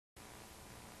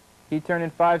Key turn in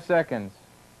 5 seconds.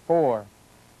 4,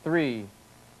 3,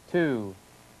 2,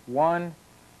 1,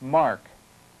 mark.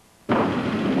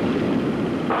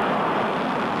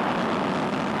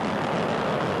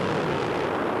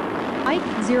 Mike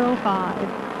 05,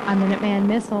 a Minuteman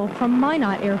missile from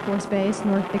Minot Air Force Base,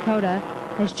 North Dakota,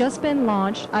 has just been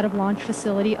launched out of Launch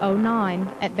Facility 09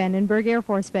 at Vandenberg Air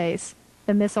Force Base.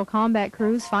 The Missile Combat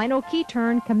Crew's final key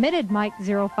turn committed Mike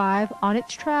 05 on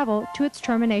its travel to its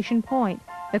termination point,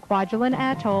 the Kwajalein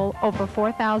Atoll, over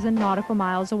 4,000 nautical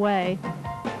miles away.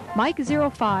 Mike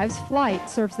 05's flight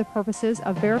serves the purposes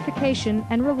of verification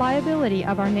and reliability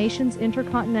of our nation's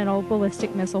intercontinental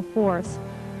ballistic missile force.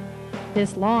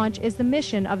 This launch is the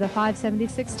mission of the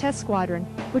 576 Test Squadron,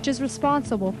 which is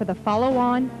responsible for the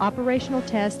follow-on operational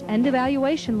test and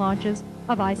evaluation launches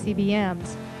of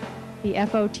ICBMs. The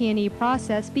FOT&E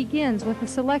process begins with the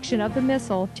selection of the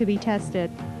missile to be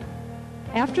tested.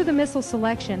 After the missile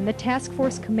selection, the task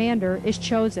force commander is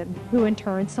chosen, who in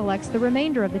turn selects the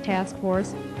remainder of the task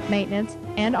force, maintenance,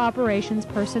 and operations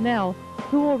personnel,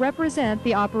 who will represent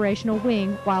the operational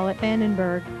wing while at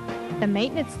Vandenberg. The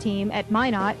maintenance team at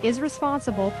Minot is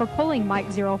responsible for pulling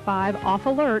Mike 05 off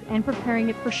alert and preparing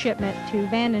it for shipment to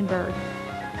Vandenberg.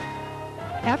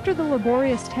 After the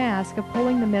laborious task of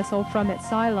pulling the missile from its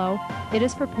silo, it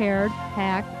is prepared,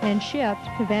 packed, and shipped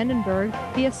to Vandenberg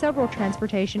via several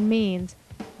transportation means: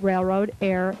 railroad,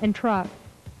 air, and truck.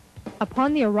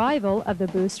 Upon the arrival of the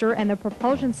booster and the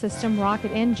propulsion system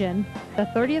rocket engine, the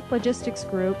 30th Logistics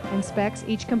Group inspects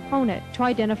each component to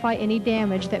identify any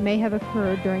damage that may have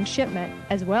occurred during shipment,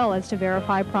 as well as to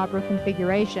verify proper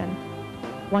configuration.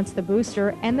 Once the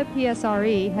booster and the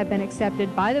PSRE have been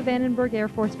accepted by the Vandenberg Air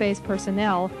Force Base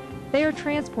personnel, they are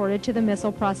transported to the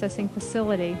missile processing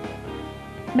facility.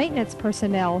 Maintenance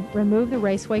personnel remove the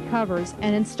raceway covers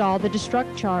and install the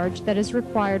destruct charge that is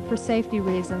required for safety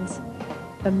reasons.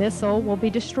 The missile will be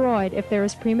destroyed if there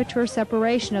is premature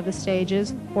separation of the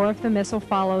stages or if the missile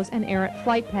follows an errant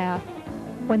flight path.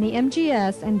 When the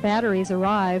MGS and batteries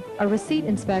arrive, a receipt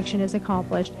inspection is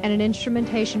accomplished and an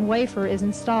instrumentation wafer is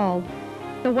installed.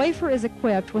 The wafer is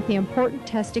equipped with the important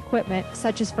test equipment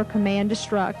such as for command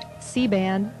destruct,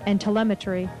 C-band, and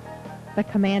telemetry. The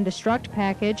command destruct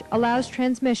package allows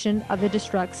transmission of the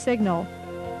destruct signal.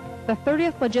 The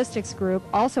 30th Logistics Group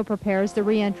also prepares the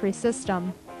re-entry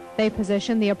system. They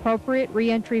position the appropriate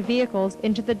re-entry vehicles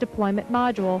into the deployment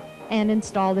module and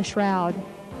install the shroud.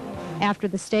 After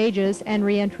the stages and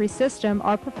re-entry system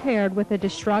are prepared with the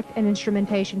destruct and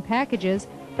instrumentation packages,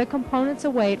 the components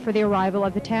await for the arrival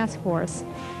of the task force.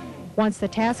 Once the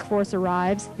task force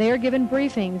arrives, they are given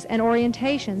briefings and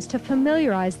orientations to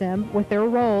familiarize them with their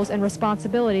roles and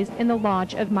responsibilities in the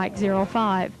launch of Mike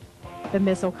 05. The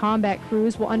missile combat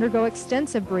crews will undergo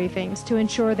extensive briefings to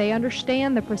ensure they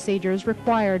understand the procedures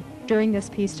required during this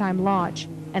peacetime launch,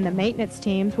 and the maintenance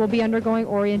teams will be undergoing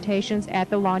orientations at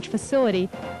the launch facility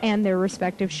and their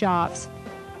respective shops.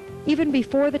 Even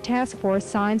before the task force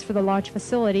signs for the launch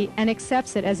facility and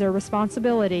accepts it as their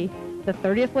responsibility, the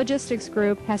 30th Logistics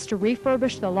Group has to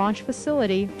refurbish the launch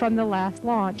facility from the last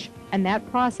launch, and that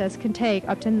process can take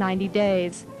up to 90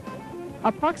 days.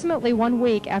 Approximately 1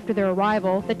 week after their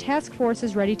arrival, the task force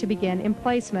is ready to begin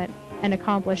emplacement and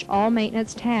accomplish all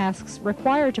maintenance tasks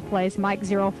required to place Mike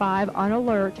 05 on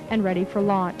alert and ready for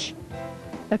launch.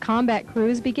 The combat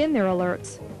crews begin their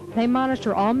alerts. They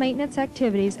monitor all maintenance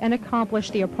activities and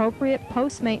accomplish the appropriate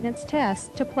post-maintenance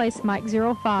tests to place Mike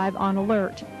 05 on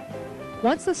alert.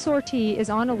 Once the sortie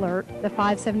is on alert, the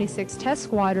 576 Test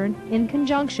Squadron, in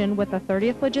conjunction with the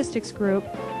 30th Logistics Group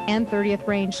and 30th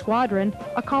Range Squadron,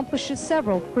 accomplishes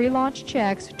several pre-launch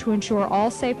checks to ensure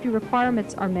all safety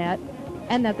requirements are met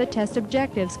and that the test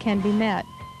objectives can be met.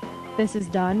 This is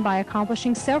done by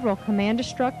accomplishing several command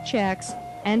destruct checks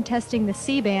and testing the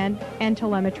C-band and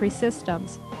telemetry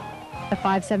systems. The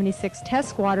 576 Test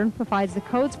Squadron provides the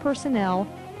codes personnel,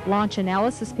 launch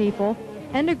analysis people,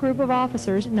 and a group of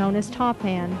officers known as Top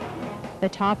Hand. The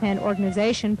Top Hand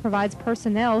organization provides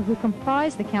personnel who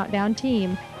comprise the countdown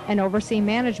team and oversee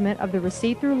management of the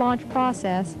receipt through launch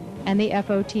process and the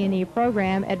FOT&E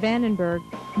program at Vandenberg.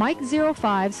 Mike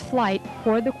 05's flight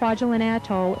toward the Kwajalein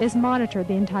Atoll is monitored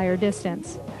the entire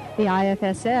distance. The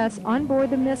IFSS on board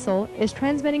the missile is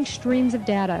transmitting streams of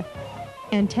data.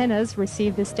 Antennas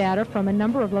receive this data from a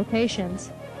number of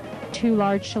locations. 2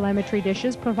 large telemetry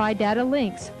dishes provide data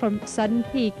links from Sudden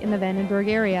Peak in the Vandenberg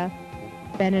area.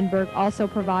 Vandenberg also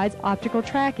provides optical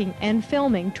tracking and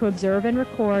filming to observe and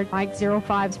record Mike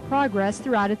 05's progress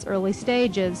throughout its early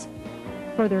stages.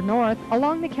 Further north,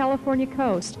 along the California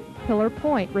coast, Pillar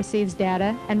Point receives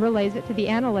data and relays it to the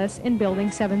analysts in Building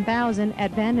 7000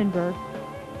 at Vandenberg.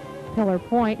 Pillar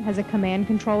Point has a command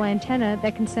control antenna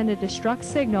that can send a destruct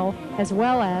signal, as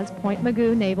well as Point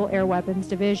Mugu Naval Air Weapons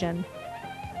Division.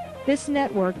 This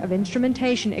network of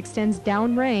instrumentation extends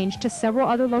downrange to several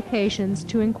other locations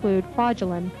to include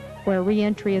Kwajalein, where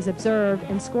re-entry is observed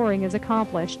and scoring is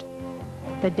accomplished.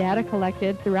 The data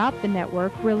collected throughout the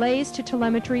network relays to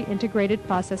Telemetry Integrated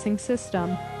Processing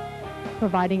System,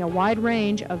 providing a wide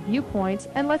range of viewpoints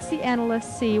and lets the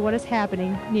analysts see what is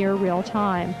happening near real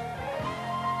time.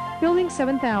 Building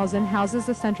 7000 houses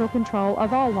the central control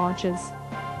of all launches.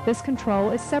 This control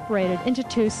is separated into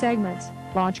two segments,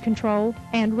 Launch Control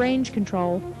and Range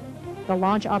Control. The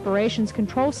Launch Operations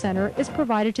Control Center is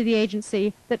provided to the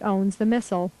agency that owns the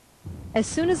missile. As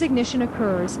soon as ignition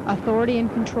occurs, authority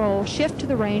and control shift to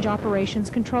the Range Operations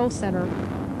Control Center.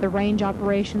 The Range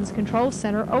Operations Control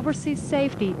Center oversees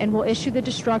safety and will issue the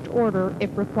destruct order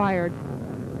if required.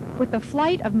 With the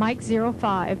flight of Mike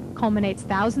 05 culminates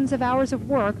thousands of hours of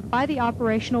work by the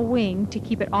operational wing to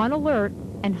keep it on alert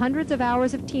and hundreds of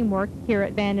hours of teamwork here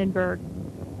at Vandenberg.